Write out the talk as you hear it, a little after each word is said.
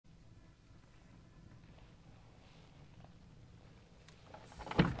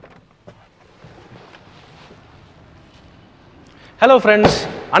Hello friends,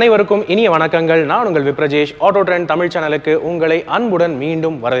 அனைவருக்கும் இனிய வணக்கங்கள். நான் உங்கள் விப்ரஜேஷ் ஆட்டோ ட்ரெண்ட் தமிழ் சேனலுக்கு உங்களை அன்புடன்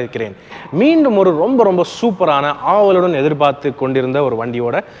மீண்டும் வரவேற்கிறேன். மீண்டும் ஒரு ரொம்ப சூப்பரான ஆவலுடன் எதிர்பார்த்து கொண்டிருந்த ஒரு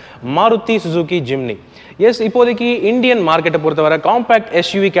வண்டியோட மாருதி சுசுகி ஜிம்னி. எஸ், இப்போதைக்கு இந்தியன் மார்க்கெட்டை பொறுத்தவரை காம்பேக்ட்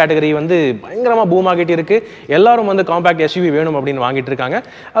எஸ்யூவி கேட்டகரி வந்து பயங்கரமாக பூம் ஆகிட்டு இருக்கு. எல்லாரும் வந்து காம்பேக்ட் எஸ்யூவி வேணும் அப்படின்னு வாங்கிட்டு இருக்காங்க.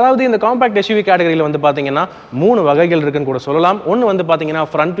 அதாவது இந்த காம்பேக்ட் எஸ்யூவி கேட்டகரியில் வந்து பார்த்தீங்கன்னா 3 வகைகள் இருக்குன்னு கூட சொல்லலாம். ஒன்று வந்து பார்த்தீங்கன்னா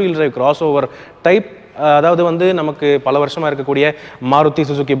front wheel drive cross over type, அதாவது வந்து நமக்கு பல வருஷமாக இருக்கக்கூடிய மாருதி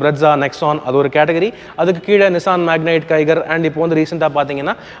சுசுகி பிரெட்ஸா நெக்ஸான், அது ஒரு கேட்டகரி. அதுக்கு கீழே நிசான் மேக்னைட் கைகர் அண்ட் இப்போ வந்து ரீசெண்டாக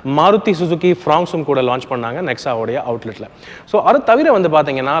பார்த்தீங்கன்னா மாருதி சுசுகி ஃப்ராங்ஸும் கூட லான்ச் பண்ணாங்க நெக்ஸாவோடைய அவுட்லெட்டில். ஸோ அது தவிர வந்து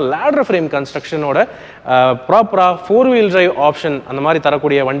பார்த்தீங்கன்னா லேடர் ஃப்ரேம் கன்ஸ்ட்ரக்ஷனோட ப்ராப்பராக 4 வீல் டிரைவ் ஆப்ஷன் அந்த மாதிரி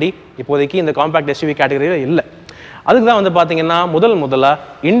தரக்கூடிய வண்டி இப்போதைக்கு இந்த காம்பேக்ட் எஸ்யூவி கேட்டகரியில் இல்லை. அதுக்கு தான் வந்து பார்த்தீங்கன்னா முதலாக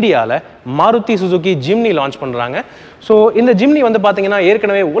இந்தியாவில் மாருதி சுசுகி ஜிம்னி லான்ச் பண்ணுறாங்க. ஸோ இந்த ஜிம்னி வந்து பார்த்தீங்கன்னா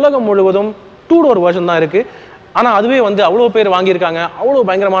ஏற்கனவே உலகம் முழுவதும் 2 டோர் வெர்ஷன் தான் இருக்குது. ஆனால் அதுவே வந்து அவ்வளோ பேர் வாங்கியிருக்காங்க, அவ்வளோ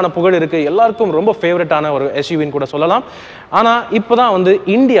பயங்கரமான புகழ் இருக்குது, எல்லாருக்கும் ரொம்ப ஃபேவரட்டான ஒரு எஸ்யூவின்னு கூட சொல்லலாம். ஆனால் இப்போ தான் வந்து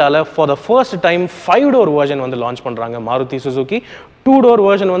இந்தியாவில் for the first time 5 door version வந்து லான்ச் பண்ணுறாங்க மாருதி சுசுகி. 2 டோர்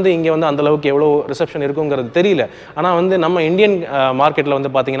வெர்ஷன் வந்து இங்கே வந்து அந்தளவுக்கு எவ்வளோ ரிசப்ஷன் இருக்குங்கிறது தெரியல. ஆனால் வந்து நம்ம இந்தியன் மார்க்கெட்டில்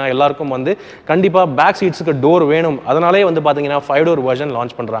வந்து பார்த்தீங்கன்னா எல்லாருக்கும் வந்து கண்டிப்பாக பேக் சீட்ஸுக்கு டோர் வேணும். அதனாலே வந்து பார்த்தீங்கன்னா 5 டோர் வெர்ஷன்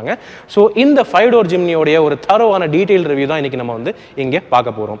லான்ச் பண்ணுறாங்க. ஸோ இந்த 5 டோர் ஜிம்னியோடைய ஒரு தரோவான டீட்டெயில் ரிவ்யூ தான் இன்றைக்கி நம்ம வந்து இங்கே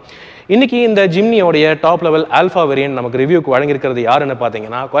பார்க்க போகிறோம். இன்னைக்கு இந்த ஜிம்னியோடைய டாப் லெவல் ஆல்ஃபா வேரியன்ட் நமக்கு ரிவ்யூக்கு வழங்கியிருக்கிறது யாருன்னு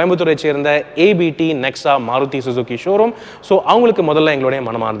பார்த்தீங்கன்னா கோயம்புத்தூரை சேர்ந்த ABT Nexa Maruti Suzuki showroom. So அவங்களுக்கு முதல்ல எங்களுடைய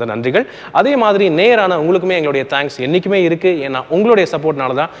மனமார்ந்த நன்றிகள். அதே மாதிரி நேரான உங்களுக்குமே எங்களுடைய தேங்க்ஸ் என்றைக்குமே இருக்குது. ஏன்னா உங்களுடைய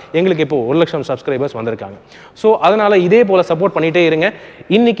சப்போர்ட்னால தான் எங்களுக்கு இப்போ 1 லட்சம் சப்ஸ்கிரைபர்ஸ் வந்திருக்காங்க. ஸோ அதனால் இதே போல் சப்போர்ட் பண்ணிகிட்டே இருங்க.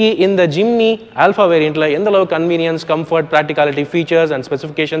 இன்னைக்கு இந்த ஜிம்னி ஆல்ஃபா வேரியண்ட்டில் எந்த அளவு convenience, comfort, practicality, features and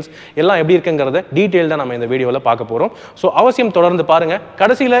specifications எல்லாம் எப்படி இருக்குங்கிறத டீட்டெயில் தான் நம்ம இந்த வீடியோவில் பார்க்க போகிறோம். ஸோ அவசியம் தொடர்ந்து பாருங்கள்.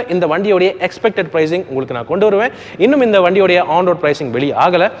 கடைசியில் இந்த வண்டியோடைய எக்ஸ்பெக்டட் பிரைசிங் உங்களுக்கு நான் கொண்டு வருவேன். இன்னும் இந்த வண்டியோடைய ஆன் ரோட் பிரைசிங் வெளியே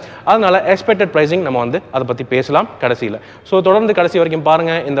ஆகலை, அதனால எக்ஸ்பெக்டட் பிரைசிங் நம்ம வந்து அதை பற்றி பேசலாம் கடைசியில். ஸோ தொடர்ந்து கடைசி வரைக்கும்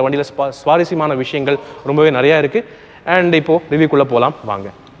பாருங்கள். இந்த வண்டியில் சுவாரஸ்யமான விஷயங்கள் ரொம்பவே நிறையா இருக்குது. அண்ட் இப்போது ரிவ்யூக்குள்ளே போகலாம் வாங்க.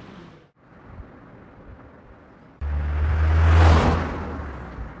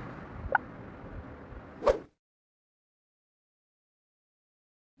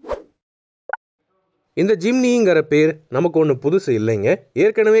 இந்த ஜிம்னிங்கிற பேர் நமக்கு ஒன்று புதுசு இல்லைங்க.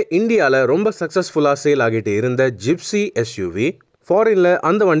 ஏற்கனவே இந்தியாவில் ரொம்ப சக்ஸஸ்ஃபுல்லாக சேல் ஆகிட்டு இருந்த ஜிப்சி எஸ்யூவி, ஃபாரினில்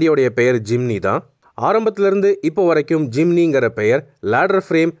அந்த வண்டியோடைய பெயர் ஜிம்னி தான். ஆரம்பத்திலிருந்து இப்போ வரைக்கும் ஜிம்னிங்கிற பெயர் ladder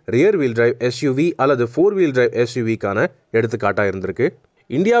frame rear wheel drive SUV அல்லது 4 வீல் டிரைவ் எஸ்யூவிக்கான எடுத்துக்காட்டாக இருந்திருக்கு.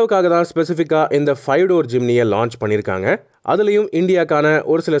 இந்தியாவுக்காக தான் ஸ்பெசிஃபிக்காக இந்த 5 டோர் ஜிம்னியை லான்ச் பண்ணியிருக்காங்க. அதுலேயும் இந்தியாக்கான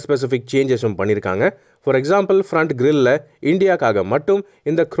ஒரு சில ஸ்பெசிஃபிக் சேஞ்சஸும் பண்ணியிருக்காங்க. ஃபார் எக்ஸாம்பிள் ஃப்ரண்ட் கிரில்ல இந்தியாக்காக மட்டும்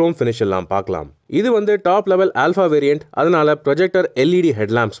இந்த குரோம் ஃபினிஷ் எல்லாம் பார்க்கலாம். இது வந்து டாப் லெவல் ஆல்ஃபா வேரியண்ட், அதனால ப்ரொஜெக்டர் LED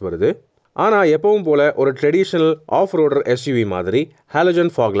ஹெட்லாம்ப்ஸ் வருது. ஆனால் எப்பவும் போல ஒரு ட்ரெடிஷ்னல் ஆஃப் ரோடர் எஸ்யூவி மாதிரி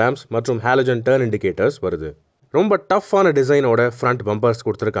ஹாலஜன் ஃபாக் லேம்ப்ஸ் மற்றும் ஹாலஜன் டர்ன் இண்டிகேட்டர்ஸ் வருது. ரொம்ப டஃப்பான டிசைனோட ஃப்ரண்ட் பம்பர்ஸ்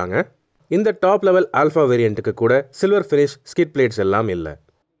கொடுத்துருக்காங்க. இந்த டாப் லெவல் ஆல்ஃபா வேரியண்ட்டுக்கு கூட சில்வர் ஃபினிஷ் ஸ்கிட் பிளேட்ஸ் எல்லாம் இல்லை.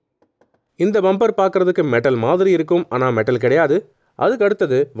 இந்த பம்பர் பார்க்குறதுக்கு மெட்டல் மாதிரி இருக்கும், ஆனால் மெட்டல் கிடையாது. அதுக்கு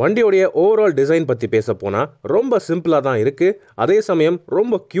அடுத்தது வண்டியோடைய ஓவரால் டிசைன் பற்றி பேச போனால் ரொம்ப சிம்பிளாக தான் இருக்குது, அதே சமயம்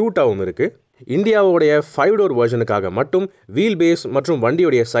ரொம்ப க்யூட்டாகவும் இருக்குது. இந்தியாவோடைய 5 டோர் வெர்ஷனுக்காக மட்டும் வீல் பேஸ் மற்றும்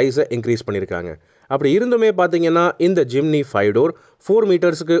வண்டியோடைய சைஸை இன்க்ரீஸ் பண்ணியிருக்காங்க. அப்படி இருந்துமே பார்த்தீங்கன்னா இந்த ஜிம்னி 5 டோர் 4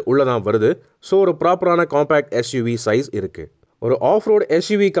 மீட்டர்ஸுக்கு உள்ளதான் வருது. ஸோ ஒரு ப்ராப்பரான காம்பேக்ட் எஸ்யூவி சைஸ் இருக்குது. ஒரு ஆஃப் ரோட்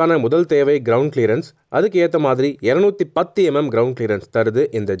எஸ்யூவிக்கான முதல் தேவை கிரவுண்ட் கிளியரன்ஸ். அதுக்கு ஏற்ற மாதிரி 210 mm கிரவுண்ட் கிளியரன்ஸ் தருது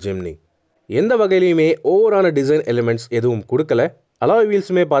இந்த ஜிம்னி. எந்த வகையிலையுமே ஓவரான டிசைன் எலிமெண்ட்ஸ் எதுவும் கொடுக்கல. அலாய்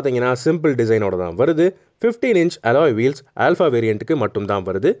வீல்ஸுமே பார்த்தீங்கன்னா சிம்பிள் டிசைனோட தான் வருது. 15 இன்ச் அலாய் வீல்ஸ் ஆல்ஃபா வேரியண்ட்டுக்கு மட்டும் தான்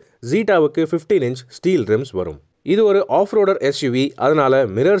வருது. ஜீட்டாவுக்கு 15 இன்ச் ஸ்டீல் ரிம்ஸ் வரும். இது ஒரு ஆஃப் ரோடர் எஸ்யூவி, அதனால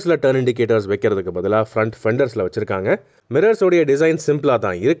மிரர்ஸில் டர்ன் இண்டிகேட்டர்ஸ் வைக்கிறதுக்கு பதிலாக ஃப்ரண்ட் ஃபெண்டர்ஸில் வச்சுருக்காங்க. மிரர்ஸோடைய டிசைன் சிம்பிளாக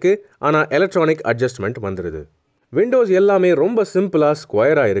தான் இருக்குது, ஆனால் எலக்ட்ரானிக் அட்ஜஸ்ட்மெண்ட் வந்துடுது. விண்டோஸ் எல்லாமே ரொம்ப சிம்பிளாக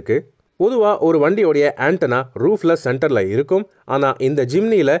ஸ்கொயராக இருக்குது. பொதுவாக ஒரு வண்டியோடைய ஆண்டனா ரூஃபில் சென்டரில் இருக்கும், ஆனால் இந்த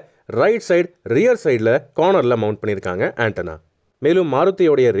ஜிம்னியில் ரைட் சைடு ரியர் சைடில் கார்னரில் மவுண்ட் பண்ணியிருக்காங்க ஆண்டனா. மேலும்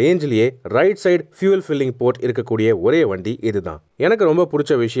மாருதியோடைய ரேஞ்சிலேயே right side fuel filling board இருக்கக்கூடிய ஒரே வண்டி இதுதான். எனக்கு ரொம்ப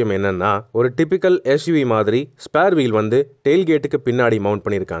பிடிச்ச விஷயம் என்னன்னா, ஒரு டிபிக்கல் எஸ்யூவி மாதிரி ஸ்பேர் வீல் வந்து டெயில்கேட்டுக்கு பின்னாடி மவுண்ட்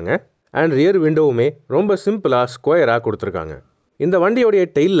பண்ணியிருக்காங்க. அண்ட் ரியர் விண்டோவுமே ரொம்ப சிம்பிளாக ஸ்கொயராக கொடுத்துருக்காங்க. இந்த வண்டியோடைய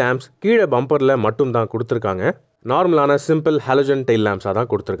டெயில் லேம்ப்ஸ் கீழே பம்பரில் மட்டும் தான் கொடுத்துருக்காங்க. நார்மலான சிம்பிள் ஹாலஜன் டெயில் லேம்ப்ஸாக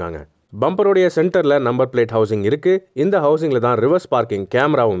தான் கொடுத்துருக்காங்க. பம்பருடைய சென்டரில் நம்பர் பிளேட் ஹவுசிங் இருக்குது. இந்த ஹவுசிங்கில் தான் ரிவர்ஸ் பார்க்கிங்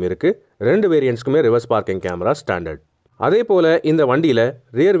கேமராவும் இருக்குது. 2 வேரியன்ட்ஸ்க்குமே ரிவர்ஸ் பார்க்கிங் கேமரா ஸ்டாண்டர்ட். அதே போல் இந்த வண்டியில்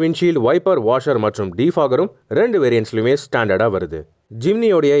ரியர் விண்ட்ஷீல்டு வைப்பர் வாஷர் மற்றும் டீஃபாகரும் 2 வேரியன்ட்ஸ்லையுமே ஸ்டாண்டர்டாக வருது.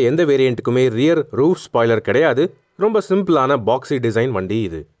 ஜிம்னியோடைய எந்த வேரியண்ட்டுக்குமே ரியர் ரூஃப் ஸ்பாய்லர் கிடையாது. ரொம்ப சிம்பிளான பாக்ஸி டிசைன் வண்டி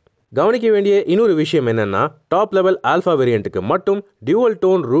இது. கவனிக்க வேண்டிய இன்னொரு விஷயம் என்னன்னா, டாப் லெவல் ஆல்ஃபா வேரியண்ட்டுக்கு மட்டும் dual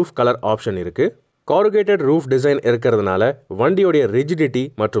tone roof colour option இருக்கு. கார்ருகேட்டட் ரூஃப் டிசைன் இருக்கிறதுனால வண்டியோடைய ரிஜிடிட்டி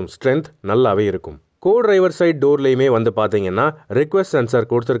மற்றும் ஸ்ட்ரென்த் நல்லாவே இருக்கும். கோ டிரைவர் சைட் டோர்லையுமே வந்து பார்த்தீங்கன்னா ரிக்வெஸ்ட் சென்சார்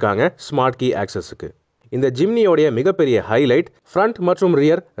கொடுத்துருக்காங்க ஸ்மார்ட் கீ ஆக்சஸுக்கு. இந்த ஜிம்னியோடைய மிகப்பெரிய ஹைலைட் ஃப்ரண்ட் மற்றும்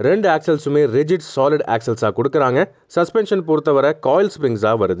ரியர் ரெண்டு ஆக்சல்ஸுமே ரிஜிட் சாலிட் ஆக்சல்ஸாக கொடுக்குறாங்க. சஸ்பென்ஷன் பொறுத்தவரை காயில்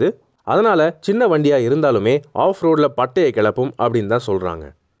ஸ்ப்ரிங்ஸாக வருது. அதனால சின்ன வண்டியாக இருந்தாலுமே ஆஃப் ரோடில் பட்டையை கிளப்பும் அப்படின்னு தான் சொல்கிறாங்க.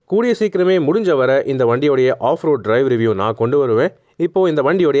 கூடிய சீக்கிரமே முடிஞ்ச வர இந்த வண்டியோடைய ஆஃப் ரோட் டிரைவ் ரிவ்யூ நான் கொண்டு வருவேன். இப்போது இந்த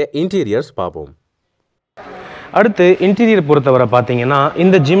வண்டியோடைய இன்டீரியர்ஸ் பார்ப்போம். அடுத்து இன்டீரியர் பொறுத்தவரை பார்த்தீங்கன்னா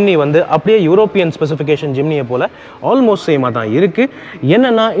இந்த ஜிம்னி வந்து அப்படியே யூரோப்பியன் ஸ்பெசிஃபிகேஷன் ஜிம்னியை போல் ஆல்மோஸ்ட் சேமாக தான் இருக்குது.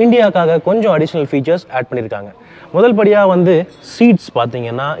 என்னென்னா இந்தியாவுக்காக கொஞ்சம் அடிஷ்னல் ஃபீச்சர்ஸ் ஆட் பண்ணியிருக்காங்க. முதல் படியாக வந்து சீட்ஸ்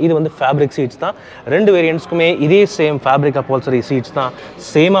பார்த்தீங்கன்னா இது வந்து ஃபேப்ரிக் சீட்ஸ் தான். ரெண்டு வேரியண்ட்ஸ்க்குமே இதே சேம் ஃபேப்ரிக் அப்போல்சரி சீட்ஸ் தான்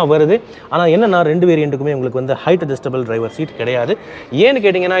சேமாக வருது. ஆனால் என்னென்னா ரெண்டு வேரியண்ட்டுக்குமே உங்களுக்கு வந்து ஹைட் அட்ஜஸ்டபிள் டிரைவர் சீட் கிடையாது. ஏன்னு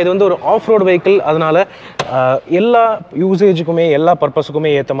கேட்டிங்கன்னா இது வந்து ஒரு ஆஃப் ரோடு வெஹிக்கிள். அதனால் எல்லா யூசேஜுக்குமே எல்லா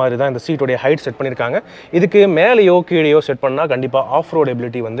பர்பஸுக்குமே ஏற்ற மாதிரி தான் இந்த சீட்டோடைய ஹைட் செட் பண்ணியிருக்காங்க. இதுக்கு மேலேயோ கீழேயோ செட் பண்ணால் கண்டிப்பாக ஆஃப் ரோட்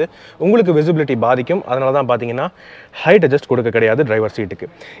எபிலிட்டி வந்து உங்களுக்கு விசிபிலிட்டி பாதிக்கும். அதனால தான் பார்த்தீங்கன்னா ஹைட் அட்ஜஸ்ட் கொடுக்க கிடையாது டிரைவர் சீட்டுக்கு.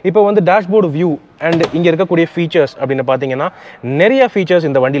 இப்போ வந்து டேஷ்போர்டு வியூ அண்ட் இங்கே இருக்கக்கூடிய ஃபீச்சர்ஸ் அப்படின்னு பார்த்தீங்கன்னா நிறைய ஃபீச்சர்ஸ்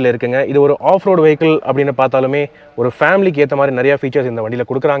இந்த வண்டியில் இருக்குங்க. இது ஒரு ஆஃப் ரோடு வெஹிக்கிள் அப்படின்னு பார்த்தாலுமே ஒரு ஃபேமிலிக்கு ஏற்ற மாதிரி நிறைய ஃபீச்சர்ஸ் இந்த வண்டியில்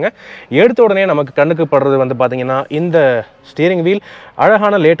கொடுக்குறாங்க. எடுத்த உடனே நமக்கு கண்ணுக்கு படுறது வந்து பார்த்தீங்கன்னா இந்த ஸ்டீரிங் வீல்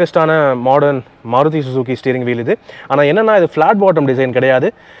அழகான லேட்டஸ்டான modern Maruti Suzuki steering wheel இது. ஆனால் என்னென்னா இது ஃப்ளாட் பாட்டம் டிசைன் கிடையாது.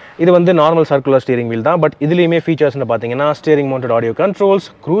 இது வந்து நார்மல் சர்க்குலர் ஸ்டீரிங் வீல் தான். பட் இதுலேயுமே ஃபீச்சர்ஸ்னு பார்த்தீங்கன்னா steering mounted audio controls,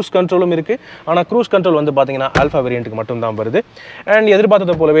 cruise கண்ட்ரோலும் இருக்குது. ஆனால் க்ரூஸ் கண்ட்ரோல் வந்து பார்த்தீங்கன்னா ஆல்ஃபா வேரியண்ட்டுக்கு மட்டும் தான் வருது. அண்ட்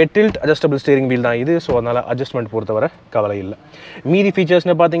எதிர்பார்த்தது போலவே டில்ட் அட்ஜஸ்டபிள் ஸ்டீரிங் வீல் தான் இது. ஸோ அதனால் அட்ஜஸ்ட்மெண்ட் பொறுத்தவரை கவலை இல்லை. மீதி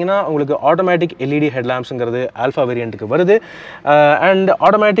ஃபீச்சர்ஸ்னு பார்த்தீங்கன்னா உங்களுக்கு ஆட்டோமேட்டிக் எல்இடி ஹெட்லாம்ப்ஸுங்கிறது ஆல்ஃபா வேரியண்ட்டுக்கு வருது. அண்ட்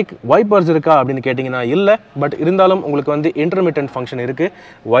ஆட்டோமேட்டிக் வைப்பர்ஸ் இருக்கா அப்படின்னு கேட்டிங்கன்னா இல்லை. பட் இருந்தாலும் உங்களுக்கு வந்து இன்டர்மிட்டன்ட் ஃபங்க்ஷன் இருக்குது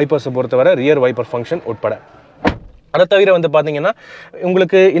வைப்பர்ஸை பொறுத்தவரை, ரியர் வைப்பர் ஃபங்க்ஷன் உட்பட. அதை தவிர வந்து பார்த்தீங்கன்னா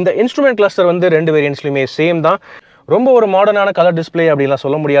உங்களுக்கு இந்த இன்ஸ்ட்ருமெண்ட் கிளஸ்டர் வந்து ரெண்டு வேரியன்ட்ஸ்லையுமே சேம் தான். ரொம்ப ஒரு மாடர்னான கலர் டிஸ்பிளே அப்படின்லாம்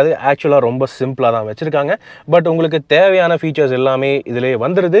சொல்ல முடியாது. ஆக்சுவலாக ரொம்ப சிம்பிளாக தான் வச்சுருக்காங்க. பட் உங்களுக்கு தேவையான ஃபீச்சர்ஸ் எல்லாமே இதிலே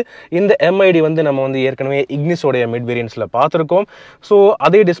வந்துடுது. இந்த எம்ஐடி வந்து நம்ம வந்து ஏற்கனவே இக்னிஸோடைய மிட் வேரியன்ட்ஸில் பார்த்துருக்கோம். ஸோ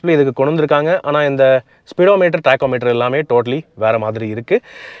அதே டிஸ்பிளே இதுக்கு கொண்டு வந்திருக்காங்க. ஆனால் இந்த ஸ்பீடோமீட்டர் டாக்கோமீட்டர் எல்லாமே டோட்டலி வேறு மாதிரி இருக்குது.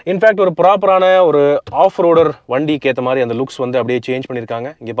 இன்ஃபேக்ட் ஒரு ப்ராப்பரான ஒரு ஆஃப் ரோடர் வண்டிக்கு ஏற்ற மாதிரி அந்த லுக்ஸ் வந்து அப்படியே சேஞ்ச் பண்ணியிருக்காங்க.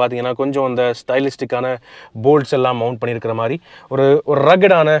 இங்கே பார்த்தீங்கன்னா கொஞ்சம் அந்த ஸ்டைலிஸ்டிக்கான போல்ட்ஸ் எல்லாம் மவுண்ட் பண்ணியிருக்கிற மாதிரி ஒரு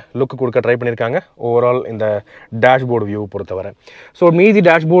ரகடான லுக்கு கொடுக்க ட்ரை பண்ணியிருக்காங்க. ஓவரால் இந்த டேஷ்போர்டு வியூ பொறுத்தவரை. ஸோ மீதி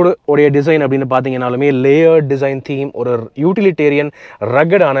டேஷ்போர்டு உடைய டிசைன் அப்படின்னு பார்த்தீங்கன்னாலுமே லேயர்ட் டிசைன் தீம், ஒரு யூட்டிலிட்டேரியன்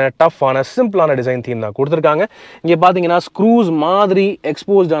ரகடான டஃப்பான சிம்பிளான டிசைன் தீம் தான் கொடுத்துருக்காங்க. இங்கே பார்த்தீங்கன்னா ஸ்க்ரூஸ் மாதிரி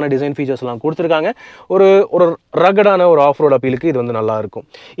எக்ஸ்போஸ்டான டிசைன் ஃபீச்சர்ஸ்லாம் கொடுத்துருக்காங்க. ஒரு ரகடான ஒரு ஆஃப் ரோட் அப்பீலுக்கு இது வந்து நல்லா இருக்கும்.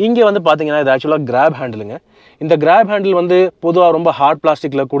 இங்கே வந்து பார்த்தீங்கன்னா இது ஆக்சுவலாக கிராப் ஹேண்டிலுங்க. இந்த கிராப் ஹேண்டில் வந்து பொதுவாக ரொம்ப ஹார்ட்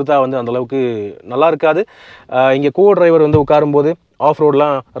பிளாஸ்டிக்கில் கொடுத்தா வந்து அந்தளவுக்கு நல்லா இருக்காது. இங்கே கோ டிரைவர் வந்து உட்காரும்போது ஆஃப்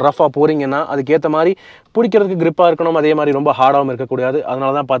ரோடெலாம் ரஃபாக போகிறீங்கன்னா அதுக்கேற்ற மாதிரி பிடிக்கிறதுக்கு கிரிப்பாக இருக்கணும். அதே மாதிரி ரொம்ப ஹார்டாகவும் இருக்கக்கூடாது. அதனால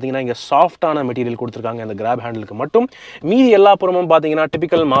தான் பார்த்தீங்கன்னா இங்கே சாஃப்டான மெட்டீரியல் கொடுத்துருக்காங்க இந்த கிராப் ஹேண்டிலுக்கு மட்டும். மீதி எல்லா புறமும் பார்த்தீங்கன்னா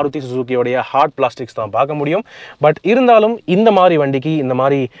டிபிக்கல் மாருதி சுசுகியோடைய ஹார்ட் பிளாஸ்டிக்ஸ் தான் பார்க்க முடியும். பட் இருந்தாலும் இந்த மாதிரி வண்டிக்கு இந்த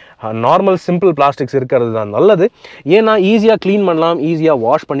மாதிரி நார்மல் சிம்பிள் பிளாஸ்டிக்ஸ் இருக்கிறது தான் நல்லது. ஏன்னா ஈஸியாக க்ளீன் பண்ணலாம், ஈஸியாக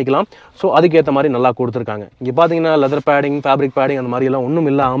வாஷ் பண்ணிக்கலாம். ஸோ அதுக்கேற்ற மாதிரி நல்லா கொடுத்துருக்காங்க. இங்கே பார்த்தீங்கன்னா லெதர் பேடிங், ஃபேப்ரிக் பேடிங் அந்த மாதிரியெல்லாம் ஒன்றும்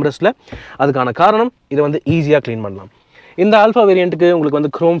இல்லை ஆம்ரெஸ்ட்டில். அதுக்கான காரணம் இதை வந்து ஈஸியாக க்ளீன் பண்ணலாம். இந்த ஆல்ஃபா வேரியண்ட்டுக்கு உங்களுக்கு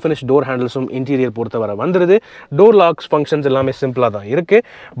வந்து க்ரோம் ஃபினிஷ் டோர் ஹேண்டில்ஸும் இன்டீரியர் பொறுத்தவரை வந்துடுது. டோர் லாக்ஸ் ஃபங்க்ஷன்ஸ் எல்லாமே சிம்பிளாக தான் இருக்குது.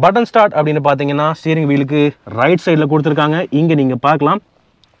 பட்டன் ஸ்டார்ட் அப்படின்னு பார்த்தீங்கன்னா ஸ்டீரிங் வீலுக்கு ரைட் சைடில் கொடுத்துருக்காங்க. இங்கே நீங்கள் பார்க்கலாம்.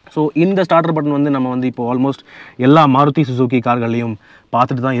 ஸோ இந்த ஸ்டார்டர் பட்டன் வந்து நம்ம வந்து இப்போ ஆல்மோஸ்ட் எல்லா மாருதி சுசுகி கார்கள்லையும்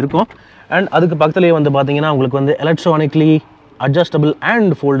பார்த்துட்டு தான் இருக்கோம். அண்ட் அதுக்கு பக்கத்துலேயே வந்து பார்த்தீங்கன்னா உங்களுக்கு வந்து electronically adjustable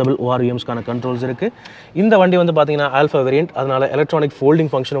and foldable ஓஆர்விஎம்ஸ்க்கான controls இருக்குது. இந்த வண்டி வந்து பார்த்தீங்கன்னா ஆல்ஃபா வேரியண்ட், அதனால் எலக்ட்ரானிக்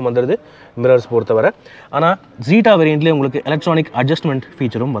ஃபோல்டிங் ஃபங்க்ஷனும் வந்துடுது மிரர்ஸ் பொறுத்தவரை. ஆனால் ஜீட்டா வேரியண்ட்லேயே உங்களுக்கு எலக்ட்ரானிக் அட்ஜஸ்ட்மெண்ட்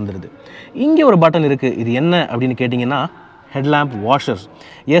ஃபீச்சரும் வந்துடுது. இங்கே ஒரு பட்டன் இருக்குது. இது என்ன அப்படின்னு கேட்டிங்கன்னா ஹெட்லாம்ப் வாஷர்ஸ்.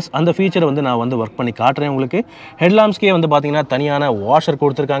 எஸ், அந்த ஃபீச்சரை வந்து நான் வந்து ஒர்க் பண்ணி காட்டுறேன் உங்களுக்கு. ஹெட்லாம்ப்ஸ்க்கே வந்து பார்த்தீங்கன்னா தனியான வாஷர்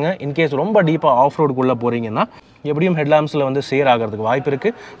கொடுத்துருக்காங்க. இன்கேஸ் ரொம்ப டீப்பாக ஆஃப் ரோடுக்குள்ளே போகிறீங்கன்னா எப்படியும் ஹெட்லாம்ப்ஸில் வந்து சேர் ஆகிறதுக்கு வாய்ப்பு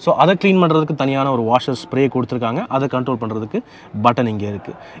இருக்குது. ஸோ அதை க்ளீன் பண்ணுறதுக்கு தனியான ஒரு வாஷர் ஸ்ப்ரே கொடுத்துருக்காங்க. அதை கண்ட்ரோல் பண்ணுறதுக்கு பட்டன் இங்கே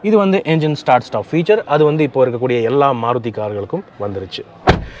இருக்குது. இது வந்து என்ஜின் ஸ்டார்ட் ஸ்டாப் ஃபீச்சர். அது வந்து இப்போ இருக்கக்கூடிய எல்லா மாருதி கார்களுக்கும் வந்துருச்சு.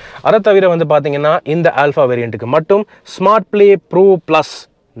 அதை தவிர வந்து பார்த்தீங்கன்னா இந்த ஆல்ஃபா வேரியண்ட்டுக்கு மட்டும் smart play bro plus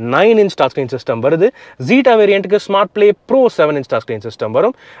 9-inch touch screen system வருது. ஜீட்டா வேரியண்ட்டுக்கு smart play bro 7-inch touch screen system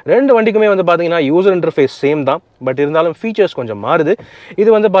வரும். ரெண்டு வண்டிக்குமே வந்து பார்த்தீங்கன்னா யூசர் இன்டர்ஃபேஸ் சேம் தான். பட் இருந்தாலும் ஃபீச்சர்ஸ் கொஞ்சம் மாறுது. இது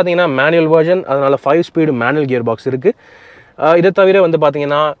வந்து பார்த்தீங்கன்னா மேனுவல் வெர்ஷன், அதனால் 5 ஸ்பீடு மேனுவல் கியர் பாக்ஸ் இருக்குது. இதை தவிர வந்து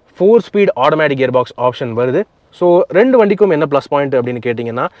பார்த்தீங்கன்னா 4 speed automatic gear box option வருது. ஸோ ரெண்டு வண்டிக்கும் என்ன ப்ளஸ் பாயிண்ட் அப்படின்னு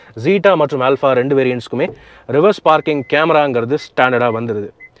கேட்டிங்கன்னா ஜீட்டா மற்றும் ஆல்ஃபா ரெண்டு வேரியண்ட்ஸ்க்குமே ரிவர்ஸ் பார்க்கிங் கேமராங்கிறது ஸ்டாண்டர்டாக வந்துடுது.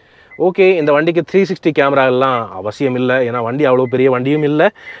 ஓகே, இந்த வண்டிக்கு 360 கேமரா எல்லாம் அவசியம் இல்லை, ஏன்னா வண்டி அவ்வளோ பெரிய வண்டியும் இல்லை.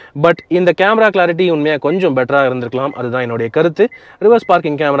 பட் இந்த கேமரா கிளாரிட்டி உண்மையாக கொஞ்சம் பெட்டராக இருந்திருக்கலாம், அதுதான் என்னுடைய கருத்து. ரிவர்ஸ்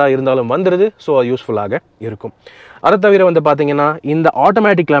பார்க்கிங் கேமரா இருந்தாலும் வந்துடுது, ஸோ யூஸ்ஃபுல்லாக இருக்கும். அதை தவிர வந்து பார்த்தீங்கன்னா இந்த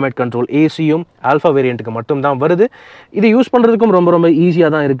ஆட்டோமேட்டிக் கிளைமேட் கண்ட்ரோல் ஏசியும் ஆல்ஃபா வேரியண்ட்டுக்கு மட்டும்தான் வருது. இது யூஸ் பண்ணுறதுக்கும் ரொம்ப ரொம்ப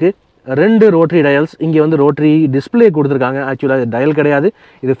ஈஸியாக தான் இருக்குது. 2 ரோட்டரி டயல்ஸ், இங்கே வந்து ரோட்டரி டிஸ்பிளே கொடுத்துருக்காங்க. ஆக்சுவலாக இது டயல் கிடையாது,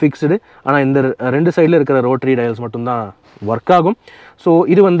 இது ஃபிக்ஸ்டு. ஆனால் இந்த 2 சைடில் இருக்கிற ரோட்டரி டயல்ஸ் மட்டும்தான் ஒர்க் ஆகும். ஸோ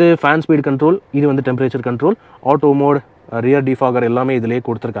இது வந்து ஃபேன் ஸ்பீட் கண்ட்ரோல், இது வந்து temperature control, auto mode, rear defogger எல்லாமே இதிலே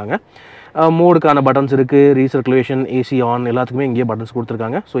கொடுத்துருக்காங்க. மோடுக்கான பட்டன்ஸ் இருக்குது, ரீசர்க்குலேஷன், ஏசி ஆன் எல்லாத்துக்குமே இங்கேயே பட்டன்ஸ்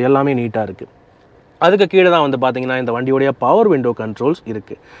கொடுத்துருக்காங்க. ஸோ எல்லாமே நீட்டாக இருக்குது. அதுக்கு கீழே தான் வந்து பார்த்தீங்கன்னா இந்த வண்டியோடைய பவர் விண்டோ கண்ட்ரோல்ஸ்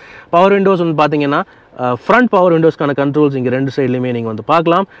இருக்குது. பவர் விண்டோஸ் வந்து பார்த்தீங்கன்னா ஃப்ரண்ட் பவர் விண்டோஸ்க்கான கண்ட்ரோல்ஸ் இங்கே 2 சைட்லையுமே நீங்கள் வந்து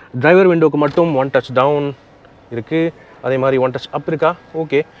பார்க்கலாம். டிரைவர் விண்டோக்கு மட்டும் 1 டச் டவுன் இருக்குது, அதே மாதிரி 1 டச் அப் இருக்கா,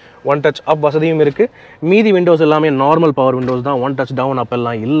 ஓகே 1 டச் அப் வசதியும் இருக்குது. மீதி விண்டோஸ் எல்லாமே நார்மல் பவர் விண்டோஸ் தான், 1 டச் டவுன் அப்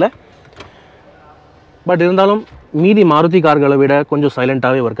எல்லாம் இல்லை. பட் இருந்தாலும் மீதி மாருதி கார்களை விட கொஞ்சம்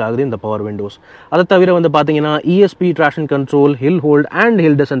சைலண்ட்டாகவே ஒர்க் ஆகுது இந்த பவர் விண்டோஸ். அதை தவிர வந்து பார்த்தீங்கன்னா ESP traction control, hill hold and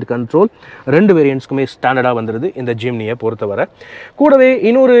hill decent control 2 வேரியண்ட்ஸ்க்குமே ஸ்டாண்டர்டாக வந்துடுது இந்த ஜிம்னியை பொறுத்தவரை. கூடவே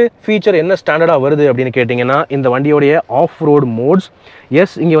இன்னொரு ஃபீச்சர் என்ன ஸ்டாண்டர்டாக வருது அப்படின்னு கேட்டிங்கன்னா இந்த வண்டியோடைய ஆஃப் ரோட் மோட்ஸ்.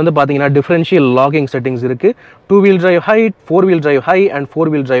 எஸ், இங்கே வந்து பார்த்தீங்கன்னா டிஃப்ரென்ஷியல் லாகிங் செட்டிங்ஸ் இருக்குது. 2 wheel drive high, 4 wheel drive high and 4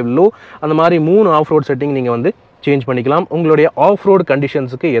 wheel drive low, அந்த மாதிரி 3 ஆஃப் ரோட் செட்டிங் நீங்கள் வந்து சேஞ்ச் பண்ணிக்கலாம் உங்களுடைய ஆஃப் ரோட்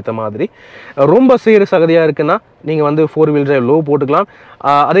கண்டிஷன்ஸுக்கு ஏற்ற மாதிரி. ரொம்ப சேரு சகதியாக இருக்குன்னா நீங்கள் வந்து 4 வீல் டிரைவ் லோ போட்டுக்கலாம்.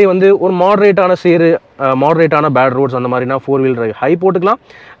 அதே வந்து ஒரு மாடரேட்டான சேரு, மாடரேட்டான பேட் ரோட்ஸ் அந்த மாதிரினா 4 வீல் டிரைவ் ஹை போட்டுக்கலாம்.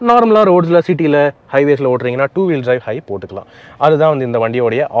 நார்மலாக ரோட்ஸில், சிட்டியில், ஹைவேஸில் ஓட்டுறீங்கன்னா 2 வீல் டிரைவ் ஹை போட்டுக்கலாம். அதுதான் வந்து இந்த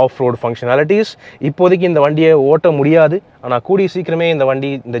வண்டியோடைய ஆஃப் ரோட் ஃபங்க்ஷனாலிட்டிஸ். இப்போதைக்கு இந்த வண்டியை ஓட்ட முடியாது, ஆனால் கூடிய சீக்கிரமே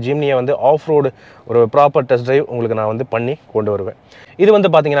இந்த ஜிம்னியை வந்து ஆஃப் ரோடு ஒரு ப்ராப்பர் டெஸ்ட் டிரைவ் உங்களுக்கு நான் வந்து பண்ணி கொண்டு வருவேன். இது வந்து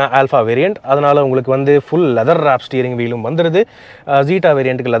பார்த்தீங்கன்னா ஆல்ஃபா வேரியண்ட், அதனால் உங்களுக்கு வந்து ஃபுல் லெதர் ரேப் ஸ்டீரிங் வீலும் வந்துடுது. ஜீட்டா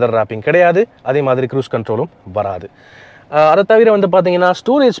வேரியண்ட்டுக்கு லெதர் ரேப்பிங் கிடையாது, அதே மாதிரி க்ரூஸ் கண்ட்ரோலும் வராது. அதை தவிர வந்து பார்த்தீங்கன்னா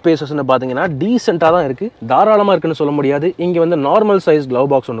ஸ்டோரேஜ் ஸ்பேசஸ்ன்னு பார்த்தீங்கன்னா டீசெண்டாக தான் இருக்குது, தாராளமாக இருக்குன்னு சொல்ல முடியாது. இங்கே வந்து நார்மல் சைஸ் க்ளவ்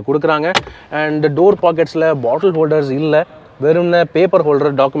பாக்ஸ் ஒன்று கொடுக்குறாங்க. அண்ட் டோர் பாக்கெட்ஸில் பாட்டில் ஹோல்டர்ஸ் இல்லை, வெறும் பேப்பர்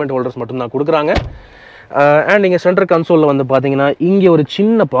ஹோல்டர், டாக்குமெண்ட் ஹோல்டர்ஸ் மட்டும்தான் கொடுக்குறாங்க. அண்ட் இங்கே சென்டர் கன்சோலில் வந்து பார்த்தீங்கன்னா இங்கே ஒரு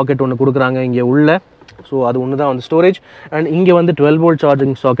சின்ன பாக்கெட் ஒன்று கொடுக்குறாங்க இங்கே உள்ள. ஸோ அது ஒன்று தான் வந்து ஸ்டோரேஜ். அண்ட் இங்கே வந்து 12 வோல்ட்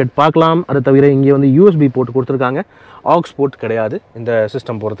சார்ஜிங் சாக்கெட் பார்க்கலாம். அதை தவிர இங்கே வந்து USB போட்டு கொடுத்துருக்காங்க, ஆக்ஸ் போர்ட் கிடையாது இந்த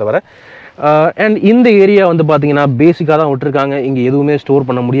சிஸ்டம் பொறுத்தவரை. அண்ட் இந்த ஏரியா வந்து பார்த்தீங்கன்னா பேசிக்காக தான் விட்டுருக்காங்க, இங்கே எதுவுமே ஸ்டோர்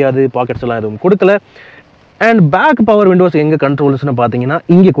பண்ண முடியாது, பாக்கெட்ஸ் எல்லாம் எதுவும் கொடுக்கல. அண்ட் பேக் பவர் விண்டோஸ் எங்கே கண்ட்ரோல்ஸ்னு பார்த்தீங்கன்னா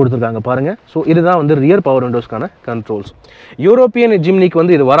இங்கே கொடுத்துருக்காங்க பாருங்கள். ஸோ இதுதான் வந்து ரியர் பவர் விண்டோஸ்க்கான கண்ட்ரோல்ஸ். யூரோப்பியன் ஜிம்னிக்கு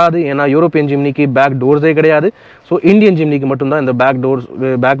வந்து இது வராது, ஏன்னா யூரோப்பியன் ஜிம்னிக்கு பேக் டோர்ஸே கிடையாது. ஸோ இந்தியன் ஜிம்னிக்கு மட்டும்தான் இந்த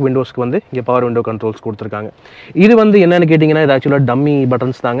பேக் விண்டோஸ்க்கு வந்து இங்கே பவர் விண்டோ கண்ட்ரோல்ஸ் கொடுத்துருக்காங்க. இது வந்து என்னென்னு கேட்டிங்கன்னா இது ஆக்சுவலாக டம்மி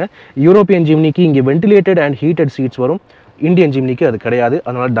பட்டன்ஸ் தாங்க. யூரோப்பியன் ஜிம்னிக்கு இங்கே வென்டிலேட்டட் அண்ட் ஹீட்டட் சீட்ஸ் வரும், இந்தியன் ஜிம்னிக்கு அது கிடையாது,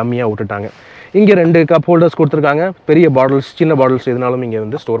 அதனால் டம்மியாக விட்டுட்டாங்க. இங்கே 2 கப் ஹோல்டர்ஸ் கொடுத்துருக்காங்க, பெரிய பாட்டில்ஸ், சின்ன பாட்டில்ஸ் எதுனாலும் இங்கே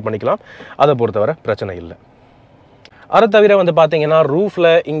வந்து ஸ்டோர் பண்ணிக்கலாம், அதை பொறுத்தவரை பிரச்சனை இல்லை. அதை தவிர வந்து பார்த்தீங்கன்னா ரூஃபில்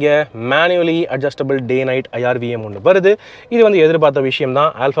இங்கே manually adjustable day night IRVM ஒன்று வருது. இது வந்து எதிர்பார்த்த விஷயம்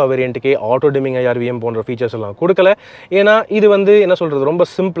தான். ஆல்ஃபா வேரியண்ட்டுக்கே ஆட்டோ டிமிங் IRVM போன்ற ஃபீச்சர்ஸ் எல்லாம் கொடுக்கல. ஏன்னா இது வந்து என்ன சொல்கிறது, ரொம்ப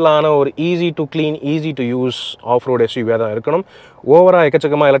சிம்பிளான ஒரு easy to clean, easy to use of road SUV தான் இருக்கணும். ஓவராக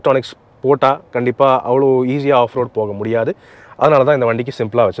எக்கச்சக்கமாக எலக்ட்ரானிக்ஸ் போட்டால் கண்டிப்பாக அவ்வளோ ஈஸியாக ஆஃப் ரோட் போக முடியாது. அதனால தான் இந்த வண்டிக்கு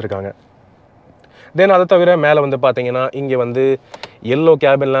சிம்பிளாக வச்சுருக்காங்க. தென் அதை தவிர மேலே வந்து பார்த்தீங்கன்னா இங்கே வந்து எல்லோ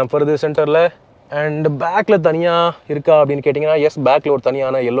கேபின் லேம்ப் வருது சென்டரில். அண்ட் பேக்கில் தனியாக இருக்கா அப்படின்னு கேட்டிங்கன்னா எஸ், பேக்கில் ஒரு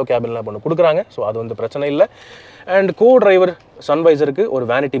தனியான எல்லோ கேபின் லேம்ப் ஒன்று கொடுக்குறாங்க. ஸோ அது வந்து பிரச்சனை இல்லை. அண்ட் கோ டிரைவர் சன்வைசருக்கு ஒரு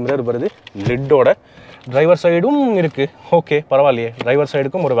வேனிட்டி மிரர் வருது லிட்டோட. டிரைவர் சைடும் இருக்குது, ஓகே பரவாயில்லையே, டிரைவர்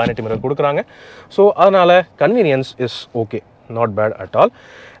சைடுக்கும் ஒரு வேனிட்டி மிரர் கொடுக்குறாங்க. ஸோ அதனால் convenience is okay, not bad at all.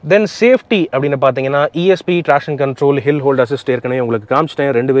 Then safety அப்படின்னு பார்த்தீங்கன்னா ESP traction control, hill hold assist ஏற்கனவே உங்களுக்கு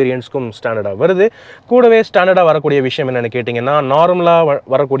காமிச்சிட்டேன், 2 வேரியண்ட்ஸ்க்கும் ஸ்டாண்டர்டாக வருது. கூடவே ஸ்டாண்டர்டாக வரக்கூடிய விஷயம் என்னென்னு கேட்டிங்கன்னா நார்மலாக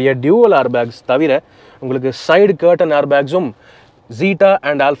வரக்கூடிய டியூவல் ஏர்பேக்ஸ் தவிர உங்களுக்கு சைடு கர்டன் ஏர்பேக்ஸும் ஜீட்டா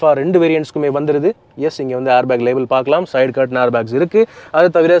அண்ட் ஆல்ஃபா 2 வேரியண்ட்ஸ்க்குமே வந்துடுது. எஸ், இங்கே வந்து ஏர்பேக் லேபிள் பார்க்கலாம், சைடு கர்டன் ஏர்பேக்ஸ் இருக்குது. அது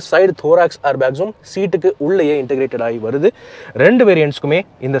தவிர சைடு தோராக்ஸ் ஏர்பேக்ஸும் சீட்டுக்கு உள்ளேயே இன்டெகிரேட்டட் ஆகி வருது. 2 வேரியண்ட்ஸ்க்குமே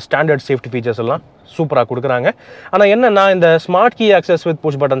இந்த ஸ்டாண்டர்ட் சேஃப்டி ஃபீச்சர்ஸ் எல்லாம் சூப்பராக கொடுக்குறாங்க. ஆனால் என்னென்னா இந்த smart key access with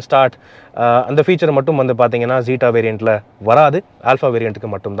push button start அந்த ஃபீச்சர் மட்டும் வந்து பார்த்தீங்கன்னா ஜீட்டா வேரியண்ட்டில் வராது, ஆல்ஃபா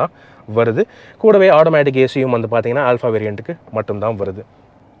வேரியண்ட்டுக்கு மட்டும்தான் வருது. கூடவே ஆட்டோமேட்டிக் ஏசியும் வந்து பார்த்தீங்கன்னா ஆல்ஃபா வேரியண்ட்டுக்கு மட்டும்தான் வருது.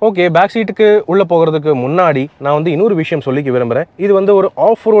 ஓகே, பேக் சீட்டுக்கு உள்ளே போகிறதுக்கு முன்னாடி நான் வந்து இன்னொரு விஷயம் சொல்லிக்க விரும்புகிறேன். இது வந்து ஒரு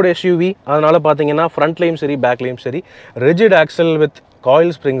ஆஃப் ரோட் SUV, அதனால் பார்த்தீங்கன்னா ஃப்ரண்ட்லேயும் சரி பேக்லேயும் சரி rigid axle with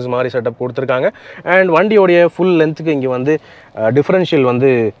coil springs மாதிரி செட்டப் கொடுத்துருக்காங்க. அண்ட் வண்டியோடைய ஃபுல் லென்த்துக்கு இங்கே வந்து டிஃபரன்ஷியல் வந்து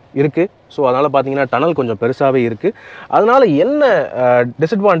இருக்குது. ஸோ அதனால் பார்த்தீங்கன்னா டனல் கொஞ்சம் பெருசாகவே இருக்குது. அதனால் என்ன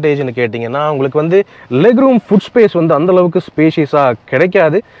டிஸ்அட்வான்டேஜ்னு கேட்டிங்கன்னா, உங்களுக்கு வந்து லெக் ரூம் ஃபுட் ஸ்பேஸ் வந்து அந்தளவுக்கு ஸ்பேஷியஸாக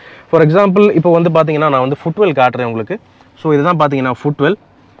கிடைக்காது. ஃபார் எக்ஸாம்பிள் இப்போ வந்து பார்த்தீங்கன்னா நான் வந்து ஃபுட்வெல் காட்டுறேன் உங்களுக்கு. ஸோ இதுதான் பார்த்தீங்கன்னா ஃபுட்வெல்.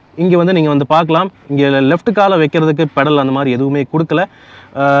 இங்கே வந்து நீங்கள் வந்து பார்க்கலாம், இங்கே லெஃப்ட் காலை வைக்கிறதுக்கு பெடல் அந்த மாதிரி எதுவுமே கொடுக்கல.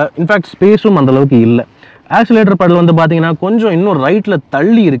 இன்ஃபேக்ட் ஸ்பேஸும் அந்தளவுக்கு இல்லை. ஆக்சிலேட்டர் பெடல் வந்து பார்த்தீங்கன்னா கொஞ்சம் இன்னும் ரைட்டில்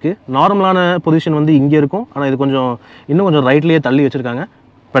தள்ளி இருக்குது. நார்மலான பொசிஷன் வந்து இங்கே இருக்கும், ஆனால் இது இன்னும் கொஞ்சம் ரைட்லேயே தள்ளி வச்சுருக்காங்க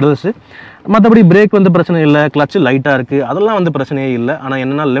பெடல்ஸு. மற்றபடி பிரேக் வந்து பிரச்சனை இல்லை, கிளச்சு லைட்டாக இருக்குது, அதெல்லாம் வந்து பிரச்சனையே இல்லை. ஆனால்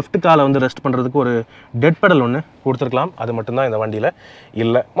என்னென்னா லெஃப்ட் காலை வந்து ரெஸ்ட் பண்ணுறதுக்கு ஒரு டெட் பெடல் ஒன்று கொடுத்துருக்கலாம், அது மட்டும்தான் இந்த வண்டியில்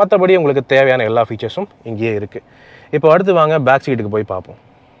இல்லை. மற்றபடி உங்களுக்கு தேவையான எல்லா ஃபீச்சர்ஸும் இங்கேயே இருக்குது. இப்போ அடுத்து வாங்க பேக் சீட்டுக்கு போய் பார்ப்போம்.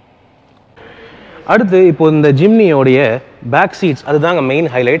 அடுத்து இப்போ இந்த ஜிம்னியோடைய பேக் சீட்ஸ் அதுதாங்க மெயின்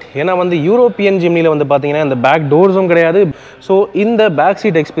ஹைலைட். ஏன்னா வந்து யூரோப்பியன் ஜிம்னியில் வந்து பார்த்தீங்கன்னா இந்த பேக் டோர்ஸும் கிடையாது. ஸோ இந்த பேக்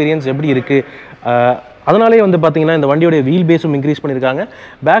சீட் எக்ஸ்பீரியன்ஸ் எப்படி இருக்குது, அதனாலே வந்து பார்த்தீங்கன்னா இந்த வண்டியோடைய வீல் பேஸும் இன்க்ரீஸ் பண்ணியிருக்காங்க.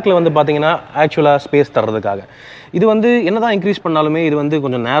 பேக்கில் வந்து பார்த்தீங்கன்னா ஆக்சுவலாக ஸ்பேஸ் தர்றதுக்காக. இது வந்து என்ன தான் இன்க்ரீஸ் பண்ணாலுமே இது வந்து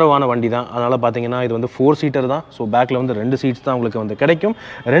கொஞ்சம் நேரோவான வண்டி தான். அதனால் பார்த்தீங்கன்னா இது வந்து 4 சீட்டர் தான். ஸோ பேக்கில் வந்து 2 சீட்ஸ் தான் உங்களுக்கு வந்து கிடைக்கும்.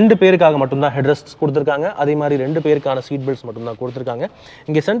 2 பேருக்காக மட்டும்தான் ஹெட்ரெஸ்ட் கொடுத்துருக்காங்க. அதே மாதிரி 2 பேருக்கான சீட் பெல்ட்ஸ் மட்டும்தான் கொடுத்துருக்காங்க.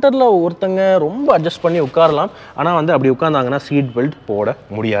 இங்கே சென்டரில் ஒருத்தங்க ரொம்ப அட்ஜஸ்ட் பண்ணி உட்காரலாம், ஆனால் வந்து அப்படி உட்காந்தாங்கன்னா சீட் பெல்ட் போட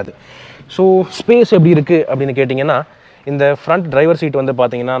முடியாது. ஸோ ஸ்பேஸ் எப்படி இருக்குது அப்படின்னு கேட்டிங்கன்னா, இந்த ஃப்ரண்ட் டிரைவர் சீட் வந்து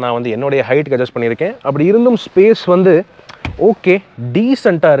பார்த்தீங்கன்னா நான் வந்து என்னுடைய ஹைட்டுக்கு அட்ஜஸ்ட் பண்ணியிருக்கேன். அப்படி இருந்தும் ஸ்பேஸ் வந்து ஓகே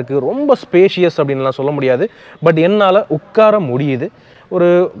டீசெண்டாக இருக்குது. ரொம்ப ஸ்பேஷியஸ் அப்படின்லாம் சொல்ல முடியாது, பட் என்னால் உட்கார முடியுது.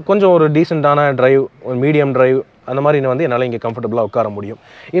 கொஞ்சம் ஒரு டீசெண்டான டிரைவ், மீடியம் டிரைவ் அந்த மாதிரி வந்து என்னால் இங்கே கம்ஃபர்டபுளாக உட்கார முடியும்.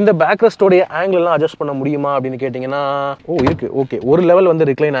 இந்த பேக் ரெஸ்ட்டோடைய ஆங்கிள்லாம் அட்ஜஸ்ட் பண்ண முடியுமா அப்படின்னு கேட்டிங்கன்னா இருக்குது. ஓகே, ஒரு லெவல் வந்து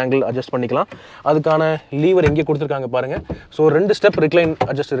ரிக்ளைன் ஆங்கிள் அட்ஜஸ்ட் பண்ணிக்கலாம். அதுக்கான லீவர் எங்கே கொடுத்துருக்காங்க பாருங்கள். ஸோ 2 ஸ்டெப் ரிக்ளைன்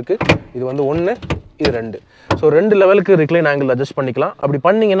அட்ஜஸ்ட் இருக்குது. இது வந்து 1, இது 2. ஸோ 2 லெவலுக்கு ரிக்ளைன் ஆங்கிள் அட்ஜஸ்ட் பண்ணிக்கலாம். அப்படி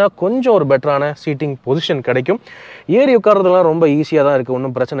பண்ணிங்கன்னா கொஞ்சம் ஒரு பெட்டரான சீட்டிங் பொசிஷன் கிடைக்கும். ஏறி உட்காரதுலாம் ரொம்ப ஈஸியாக தான் இருக்குது,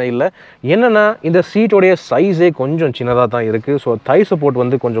 ஒன்றும் பிரச்சனை இல்லை. என்னென்னா இந்த சீட்டோடைய சைஸே கொஞ்சம் சின்னதாக தான் இருக்குது. ஸோ தை சப்போர்ட்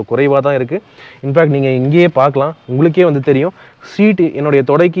வந்து கொஞ்சம் குறைவாக தான் இருக்குது. இன்ஃபேக்ட் நீங்கள் இங்கேயே பார்க்கலாம், உங்களுக்கே வந்து தெரியும், சீட்டு என்னுடைய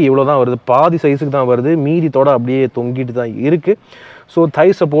தொடைக்கு இவ்வளோ தான் வருது, பாதி சைஸுக்கு தான் வருது, மீதி தொடை அப்படியே தொங்கிட்டு தான் இருக்குது. ஸோ தை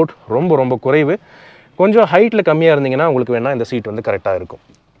சப்போர்ட் ரொம்ப ரொம்ப குறைவு. கொஞ்சம் ஹைட்டில் கம்மியாக இருந்தீங்கன்னா உங்களுக்கு வேணால் இந்த சீட் வந்து கரெக்டாக இருக்கும்.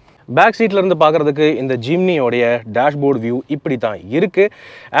 பேக் சீட்லேருந்து பார்க்குறதுக்கு இந்த ஜிம்னியோடைய டேஷ்போர்ட் வியூ இப்படி தான் இருக்குது.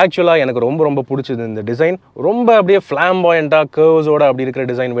 ஆக்சுவலாக எனக்கு ரொம்ப ரொம்ப பிடிச்சது இந்த டிசைன். ரொம்ப அப்படியே ஃப்ளாம்பாயண்ட்டாக கர்வ்ஸோட அப்படி இருக்கிற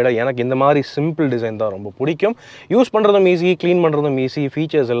டிசைன் விட எனக்கு இந்த மாதிரி சிம்பிள் டிசைன் தான் ரொம்ப பிடிக்கும். யூஸ் பண்ணுறதும் ஈஸி, க்ளீன் பண்ணுறதும் ஈஸி,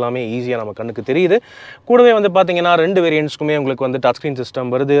 ஃபீச்சர்ஸ் எல்லாமே ஈஸியாக நம்ம கண்ணுக்கு தெரியுது. கூடவே வந்து பார்த்தீங்கன்னா 2 வேரியன்ட்ஸ்க்குமே உங்களுக்கு வந்து டச் ஸ்க்ரீன்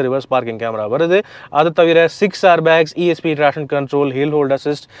சிஸ்டம் வருது, ரிவர்ஸ் பார்க்கிங் கேமரா வருது. அது தவிர 6 airbags, ESP traction control, hill hold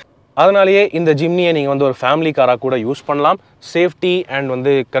assist. அதனாலேயே இந்த ஜிம்னியை நீங்கள் வந்து ஒரு ஃபேமிலி காராக கூட யூஸ் பண்ணலாம். சேஃப்டி அண்ட்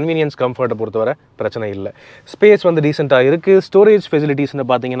வந்து கன்வீனியன்ஸ், கம்ஃபர்ட்டை பொறுத்தவரை பிரச்சனை இல்லை. ஸ்பேஸ் வந்து டீசெண்டாக இருக்குது. ஸ்டோரேஜ் ஃபெசிலிட்டிஸ்னு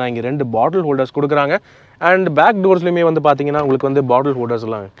பார்த்தீங்கன்னா இங்கே 2 பாட்டில் ஹோல்டர்ஸ் கொடுக்குறாங்க. அண்ட் பேக் டோர்ஸ்லையுமே வந்து பார்த்தீங்கன்னா உங்களுக்கு வந்து பாட்டில்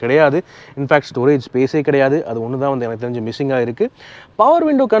ஹோல்டர்ஸ்லாம் கிடையாது. இன்ஃபேக்ட் ஸ்டோரேஜ் ஸ்பேஸே கிடையாது. அது ஒன்று தான் வந்து எனக்கு தெரிஞ்சு மிஸ்ஸிங்காக இருக்குது. பவர்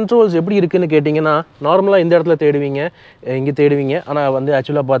விண்டோ கண்ட்ரோல்ஸ் எப்படி இருக்குதுன்னு கேட்டிங்கன்னா, நார்மலாக இந்த இடத்துல தேடுவீங்க, இங்கே தேடுவீங்க. ஆனால் வந்து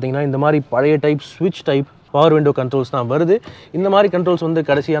ஆக்சுவலாக பார்த்தீங்கன்னா இந்த மாதிரி பழைய டைப் ஸ்விட்ச் டைப் பவர் விண்டோ கண்ட்ரோல்ஸ் தான் வருது. இந்த மாதிரி கண்ட்ரோல்ஸ் வந்து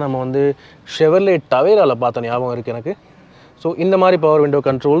கடைசியாக நம்ம வந்து ஷெவர்லே டவேராவில் பார்த்த ஞாபகம் இருக்குது எனக்கு. ஸோ இந்த மாதிரி பவர் விண்டோ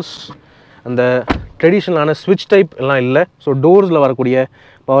கண்ட்ரோல்ஸ் அந்த ட்ரெடிஷ்னலான ஸ்விட்ச் டைப் எல்லாம் இல்லை. ஸோ டோர்ஸில் வரக்கூடிய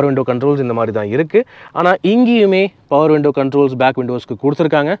பவர் விண்டோ கண்ட்ரோல்ஸ் இந்த மாதிரி தான் இருக்குது. ஆனால் இங்கேயுமே பவர் விண்டோ கண்ட்ரோல்ஸ் பேக் விண்டோஸ்க்கு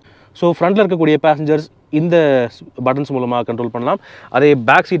கொடுத்துருக்காங்க. ஸோ ஃப்ரண்ட்டில் இருக்கக்கூடிய பேசஞ்சர்ஸ் இந்த பட்டன்ஸ் மூலமாக கண்ட்ரோல் பண்ணலாம். அதே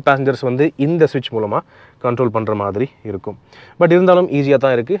பேக் சீட் பேசஞ்சர்ஸ் வந்து இந்த ஸ்விட்ச் மூலமாக கண்ட்ரோல் பண்ணுற மாதிரி இருக்கும். பட் இருந்தாலும் ஈஸியாக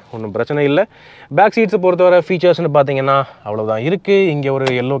தான் இருக்குது, ஒன்றும் பிரச்சனை இல்லை. பேக் சீட்ஸை பொறுத்தவரை ஃபீச்சர்ஸ்னு பார்த்தீங்கன்னா அவ்வளோதான் இருக்குது. இங்கே ஒரு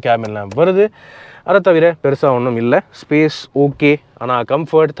எல்லோ கேபின்லாம் வருது. அதை தவிர பெருசாக ஒன்றும் இல்லை. ஸ்பேஸ் ஓகே, ஆனால்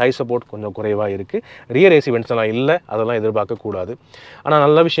கம்ஃபர்ட், தை சப்போர்ட் கொஞ்சம் குறைவாக இருக்குது. ரியர் ஏசி வென்ட்ஸ் எல்லாம் இல்லை, அதெல்லாம் எதிர்பார்க்கக்கூடாது. ஆனால்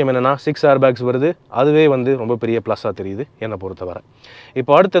நல்ல விஷயம் என்னென்னா 6 ஏர்பேக்ஸ் வருது. அதுவே வந்து ரொம்ப பெரிய ப்ளஸ்ஸாக தெரியுது என்னை பொறுத்தவரை.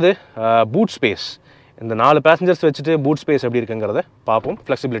 இப்போ அடுத்தது பூட் ஸ்பேஸ். இந்த 4 பேசஞ்சர்ஸ் வச்சுட்டு பூட் ஸ்பேஸ் எப்படி இருக்குங்கிறத பார்ப்போம்,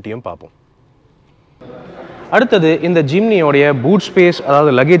 ஃப்ளெக்சிபிலிட்டியும் பார்ப்போம். அடுத்தது இந்த ஜிம்னியோடைய பூட் ஸ்பேஸ்,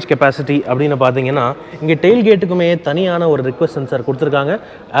 அதாவது லக்கேஜ் கெப்பாசிட்டி அப்படின்னு பார்த்தீங்கன்னா, இங்கே டெயில் கேட்டுக்குமே தனியான ஒரு ரிக்வெஸ்ட் சென்சார் கொடுத்துருக்காங்க.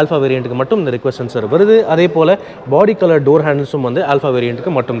 ஆல்ஃபா வேரியண்ட்டுக்கு மட்டும் இந்த ரிக்வெஸ்ட் சென்சார் வருது. அதே போல் பாடி கலர் டோர் ஹேண்டில்ஸும் வந்து ஆல்ஃபா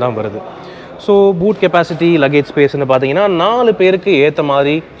வேரியண்ட்டுக்கு மட்டும்தான் வருது. ஸோ பூட் கெப்பாசிட்டி, லக்கேஜ் ஸ்பேஸ்ன்னு பார்த்தீங்கன்னா 4 பேருக்கு ஏற்ற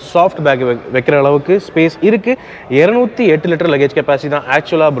மாதிரி சாஃப்ட் பேக் வைக்கிற அளவுக்கு ஸ்பேஸ் இருக்குது. 208 லிட்டர் லக்கேஜ் கெப்பாசிட்டி தான்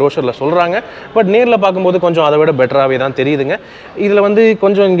ஆக்சுவலாக ப்ரோஷரில் சொல்கிறாங்க. பட் நேரில் பார்க்கும்போது கொஞ்சம் அதை விட பெட்டராகவே தான் தெரியுதுங்க. இதில் வந்து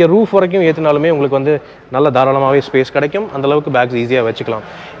கொஞ்சம் இங்கே ரூஃப் வரைக்கும் ஏற்றினாலுமே உங்களுக்கு வந்து நல்ல தாராளமாகவே ஸ்பேஸ் கிடைக்கும். அந்தளவுக்கு பேக்ஸ் ஈஸியாக வச்சுக்கலாம்.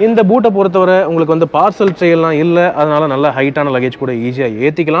 இந்த பூட்டை பொறுத்தவரை உங்களுக்கு வந்து பார்சல் ட்ரேலாம் இல்லை, அதனால் நல்ல ஹைட்டான லக்கேஜ் கூட ஈஸியாக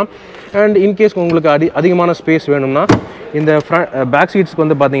ஏற்றிக்கலாம். அண்ட் இன்கேஸ் உங்களுக்கு அதிகமான ஸ்பேஸ் வேணும்னா இந்த பேக் சீட்ஸ்க்கு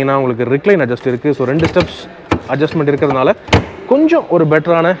வந்து பார்த்தீங்கன்னா உங்களுக்கு ரிக்ளைன் அட்ஜஸ்ட் இருக்குது. ஸோ 2 ஸ்டெப்ஸ் அட்ஜஸ்ட்மெண்ட் இருக்கிறதுனால கொஞ்சம் ஒரு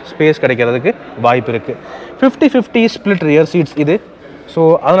பெட்டரான ஸ்பேஸ் கிடைக்கிறதுக்கு வாய்ப்பு இருக்குது. 50-50 ஸ்ப்ளிட் ரியர் சீட்ஸ் இது. ஸோ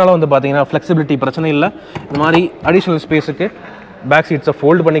அதனால் வந்து பார்த்தீங்கன்னா ஃப்ளெக்சிபிலிட்டி பிரச்சனை இல்லை. இந்த மாதிரி அடிஷ்னல் ஸ்பேஸுக்கு பேக் சீட்ஸை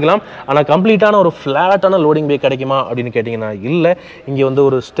ஃபோல்டு பண்ணிக்கலாம். ஆனால் கம்ப்ளீட்டான ஒரு ஃப்ளாட்டான லோடிங் பே கிடைக்குமா அப்படின்னு கேட்டிங்கன்னா இல்லை. இங்கே வந்து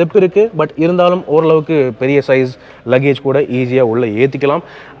ஒரு ஸ்டெப் இருக்குது. பட் இருந்தாலும் ஓரளவுக்கு பெரிய சைஸ் லக்கேஜ் கூட ஈஸியாக உள்ளே ஏற்றிக்கலாம்.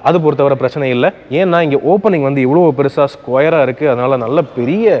 அது பொறுத்தவரை பிரச்சனை இல்லை. ஏன்னா இங்கே ஓப்பனிங் வந்து இவ்வளோ பெருசாக ஸ்கொயராக இருக்குது. அதனால் நல்ல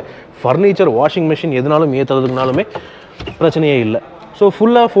பெரிய ஃபர்னிச்சர் வாஷிங் மிஷின் எதுனாலும் ஏற்றுறதுக்குனாலுமே பிரச்சனையே இல்லை. ஸோ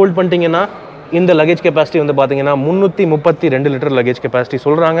ஃபுல்லாக ஃபோல்ட் பண்ணிட்டீங்கன்னா இந்த லக்கேஜ் கெப்பாசிட்டி வந்து பார்த்தீங்கன்னா 332 லிட்டர் லக்கேஜ் கெப்பாசிட்டி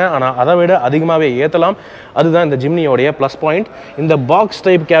சொல்கிறாங்க. ஆனால் அதை விட அதிகமாகவே ஏற்றலாம். அதுதான் இந்த ஜிம்னியோடைய ப்ளஸ் பாயிண்ட். இந்த பாக்ஸ்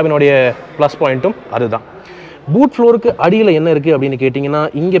டைப் கேபினோடைய ப்ளஸ் பாயிண்ட்டும் அதுதான். பூட் ஃப்ளோருக்கு அடியில் என்ன இருக்குது அப்படின்னு கேட்டிங்கன்னா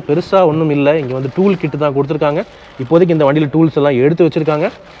இங்கே பெருசாக ஒன்றும் இல்லை. இங்கே வந்து டூல் கிட்டு தான் கொடுத்துருக்காங்க. இப்போதைக்கு இந்த வண்டியில் டூல்ஸ் எல்லாம் எடுத்து வச்சுருக்காங்க.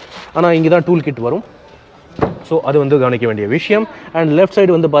 ஆனால் இங்கே தான் டூல் கிட் வரும். ஸோ அது வந்து கவனிக்க வேண்டிய விஷயம். அண்ட் லெஃப்ட்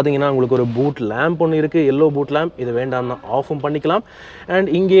சைடு வந்து பார்த்தீங்கன்னா உங்களுக்கு ஒரு பூட் லேம்ப் ஒன்று இருக்குது, எல்லோ பூட் லேம்ப். இது வேண்டாம்னா ஆஃபும் பண்ணிக்கலாம். அண்ட்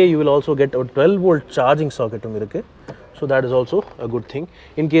இங்கே யூ வில் ஆல்சோ கெட் ஒரு 12 வோல்ட் சார்ஜிங் சாக்கெட்டும் இருக்குது. So that is also a good thing.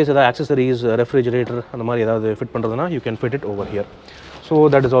 In case ஏதாவது ஆக்சசரிஸ், ரெஃப்ரிஜரேட்டர் அந்த மாதிரி ஏதாவது ஃபிட் பண்ணுறதுனா you can fit it over here. So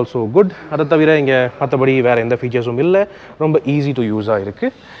that is also good. அதை தவிர இங்கே மற்றபடி வேறு எந்த ஃபீச்சர்ஸும் இல்லை. ரொம்ப ஈஸி டு யூஸாக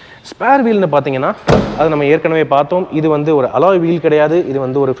இருக்குது. ஸ்பேர் வீல்னு பார்த்தீங்கன்னா அது நம்ம ஏற்கனவே பார்த்தோம். இது வந்து ஒரு அலாய் வீல் கிடையாது. இது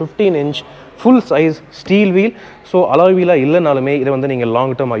வந்து ஒரு 15 inch full size steel wheel. So alloy வீலாக இல்லைனாலுமே இதை வந்து நீங்கள்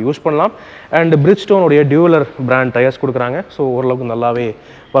லாங் டேர்மாக யூஸ் பண்ணலாம். அண்ட் பிரிட்ஜ்ஸ்டோனுடைய டியூலர் பிராண்ட் டயர்ஸ் கொடுக்குறாங்க. ஸோ ஓரளவுக்கு நல்லாவே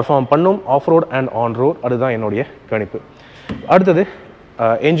பர்ஃபார்ம் பண்ணும் of road and on road. அதுதான் என்னுடைய கணிப்பு. அடுத்தது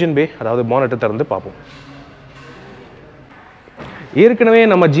என்ஜின் பே, அதாவது பானட்டை திறந்து பார்ப்போம். ஏற்கனவே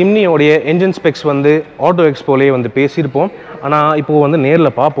நம்ம ஜிம்னியோடைய என்ஜின் ஸ்பெக்ஸ் வந்து ஆட்டோ எக்ஸ்போலேயே வந்து பேசியிருப்போம். ஆனால் இப்போது வந்து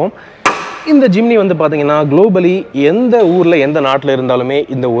நேரில் பார்ப்போம். இந்த ஜிம்னி வந்து பார்த்தீங்கன்னா குளோபலி எந்த ஊரில் எந்த நாட்டில் இருந்தாலுமே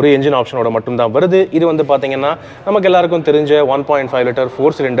இந்த ஒரு என்ஜின் ஆப்ஷனோட மட்டும்தான் வருது. இது வந்து பார்த்தீங்கன்னா நமக்கு எல்லாருக்கும் தெரிஞ்ச 1.5 litre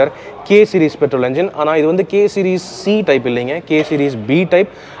 4 cylinder K series petrol engine. ஆனால் இது வந்து கே சீரிஸ் சி டைப் இல்லைங்க, கே சீரிஸ் பி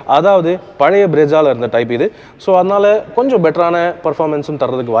டைப். அதாவது பழைய பிரெஜாவில் இருந்த டைப் இது. ஸோ அதனால் கொஞ்சம் பெட்டரான பர்ஃபார்மன்ஸும்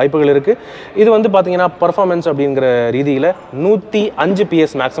தர்றதுக்கு வாய்ப்புகள் இருக்குது. இது வந்து பார்த்தீங்கன்னா பர்ஃபார்மன்ஸ் அப்படிங்கிற ரீதியில் 105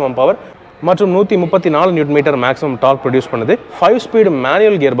 PS மேக்ஸிமம் பவர் மற்றும் 134 Newton metre maximum dark produce பண்ணுது. 5 ஸ்பீடு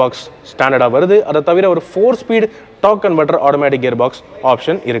மேனுவல் கியர் பாக்ஸ் ஸ்டாண்டர்டாக வருது. அதை தவிர ஒரு 4 speed dark converter automatic gear box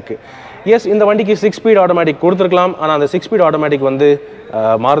option இருக்குது. எஸ், இந்த வண்டிக்கு 6 ஸ்பீட் ஆட்டோமேட்டிக் கொடுத்துருக்கலாம். ஆனால் அந்த 6 ஸ்பீட் ஆட்டோமேட்டிக் வந்து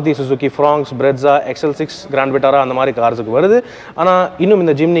Maruti Suzuki Fronx, பிரெட்ஸா, XL6, grand விட்டாரா அந்த மாதிரி கார்ஸுக்கு வருது. ஆனால் இன்னும்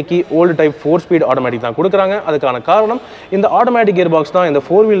இந்த ஜிம்னிக்கு ஓல்டு டைப் 4 ஸ்பீட் ஆட்டோமேட்டிக் தான் கொடுக்குறாங்க. அதுக்கான காரணம் இந்த ஆட்டோமேட்டிக் கியர் பாக்ஸ் தான் இந்த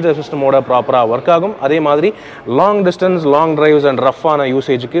 4 வீல் டிரைவ் சிஸ்டமோட ப்ராப்பராக ஒர்க் ஆகும். அதே மாதிரி long distance, long drives and ரஃப்பான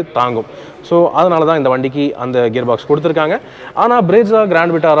யூசேஜுக்கு தாங்கும். ஸோ அதனால தான் இந்த வண்டிக்கு அந்த கியர் பாக்ஸ் கொடுத்துருக்காங்க. ஆனால் பிரெட்ஸா,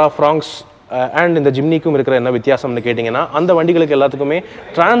 கிராண்ட் விட்டாரா, ஃப்ராங்ஸ் அண்ட் இந்த ஜிம்னிக்கும் இருக்கிற என்ன வித்தியாசம்னு கேட்டிங்கன்னா அந்த வண்டிகளுக்கு எல்லாத்துக்குமே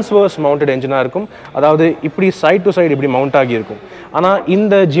டிரான்ஸ்வர்ஸ் மவுண்டட் என்ஜினாக இருக்கும். அதாவது இப்படி சைட் டு சைடு இப்படி மவுண்ட் ஆகி இருக்கும். ஆனால்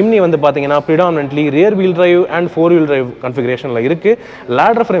இந்த ஜிம்னி வந்து பார்த்தீங்கன்னா predominantly rear wheel drive and 4 wheel drive கன்ஃபிகரேஷனில் இருக்குது.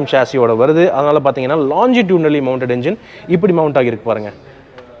 லேடர் ஃப்ரேம் சாசியோட வருது. அதனால் பார்த்தீங்கன்னா லாஞ்சிடியூட்னலி மவுண்டட் என்ஜின் இப்படி மவுண்ட் ஆகியிருக்கு பாருங்கள்.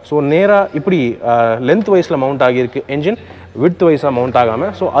 ஸோ நேராக இப்படி லென்த் வைஸில் மவுண்ட் ஆகியிருக்கு என்ஜின், விட்த் வைஸாக மவுண்ட்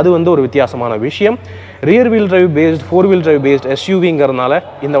ஆகாமல். ஸோ அது வந்து ஒரு வித்தியாசமான விஷயம். Rear wheel drive paste, 4 wheel drive paste எஸ்யூவிங்கிறதுனால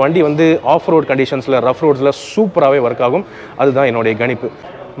இந்த வண்டி வந்து ஆஃப் ரோட் கண்டிஷன்ஸில், ரஃப் ரோட்ஸில் சூப்பராகவே ஒர்க் ஆகும். அதுதான் என்னுடைய கணிப்பு.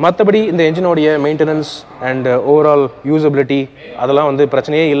 மற்றபடி இந்த என்ஜினோடைய மெயின்டெனன்ஸ் அண்ட் ஓவரால் யூசபிலிட்டி அதெல்லாம் வந்து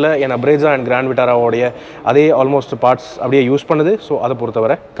பிரச்சனையே இல்லை. ஏன்னா பிரெட்ஸா அண்ட் கிராண்ட் விட்டாராவோடைய அதே ஆல்மோஸ்ட் பார்ட்ஸ் அப்படியே யூஸ் பண்ணுது. ஸோ அதை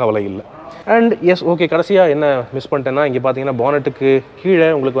பொறுத்தவரை கவலை இல்லை. அண்ட் எஸ், ஓகே, கடைசியாக என்ன மிஸ் பண்ணிட்டேன்னா இங்கே பார்த்தீங்கன்னா பானட்டுக்கு கீழே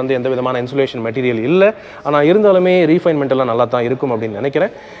உங்களுக்கு வந்து எந்த விதமான இன்சுலேஷன் மெட்டீரியல் இல்லை. ஆனால் இருந்தாலுமே ரீஃபைன்மெண்ட் எல்லாம் நல்லா தான் இருக்கும் அப்படின்னு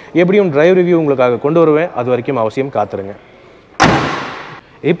நினைக்கிறேன். எப்படியும் டிரைவ் ரிவ்யூ உங்களுக்காக கொண்டு வருவேன். அது வரைக்கும் அவசியம் காத்துருங்க.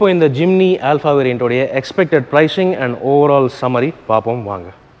 இப்போ இந்த Jimny alpha வேரியண்ட்டோடைய expected pricing and overall summary பார்ப்போம் வாங்க.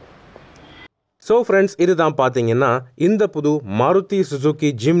 ஸோ ஃப்ரெண்ட்ஸ், இதுதான் பார்த்தீங்கன்னா இந்த புது மாருதி சுசுகி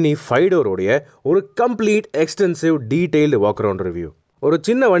ஜிம்னி 5 டோரோடைய ஒரு complete extensive detailed walk around review. ஒரு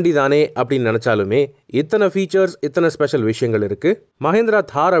சின்ன வண்டி தானே அப்படின்னு நினச்சாலுமே இத்தனை ஃபீச்சர்ஸ், இத்தனை ஸ்பெஷல் விஷயங்கள் இருக்குது. மஹேந்திரா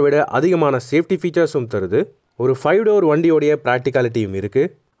தாரை விட அதிகமான சேஃப்டி ஃபீச்சர்ஸும் தருது. ஒரு 5 டோர் வண்டியோடைய ப்ராக்டிகாலிட்டியும்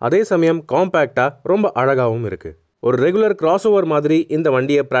இருக்குது. அதே சமயம் காம்பேக்டாக ரொம்ப அழகாகவும் இருக்குது. ஒரு ரெகுலர் கிராஸ் ஓவர் மாதிரி இந்த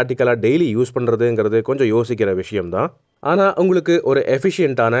வண்டியை ப்ராக்டிக்கலாக டெய்லி யூஸ் பண்ணுறதுங்கிறது கொஞ்சம் யோசிக்கிற விஷயம்தான். ஆனால் உங்களுக்கு ஒரு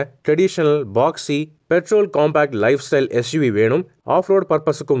எஃபிஷியண்ட்டான traditional பாக்ஸி petrol compact life style SUV வேணும், ஆஃப் ரோட்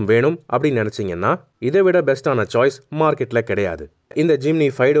பர்பஸுக்கும் வேணும் அப்படின்னு நினச்சிங்கன்னா இதை விட பெஸ்ட்டான சாய்ஸ் மார்க்கெட்டில் கிடையாது. இந்த ஜிம்னி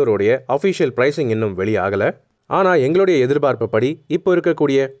 5 டோரோடைய அஃபிஷியல் ப்ரைஸிங் இன்னும் வெளியாகலை. ஆனால் எங்களுடைய எதிர்பார்ப்புப்படி இப்போ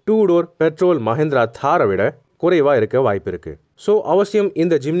இருக்கக்கூடிய 2 டோர் பெட்ரோல் மஹேந்திரா தாரை விட குறைவாக இருக்க வாய்ப்பு இருக்குது. ஸோ அவசியம்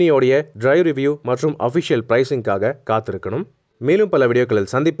இந்த ஜிம்னியோடைய டிரைவ் ரிவ்யூ மற்றும் அஃபிஷியல் ப்ரைஸிங்காக காத்திருக்கணும். மேலும் பல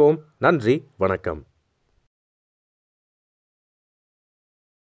வீடியோக்களில் சந்திப்போம். நன்றி, வணக்கம்.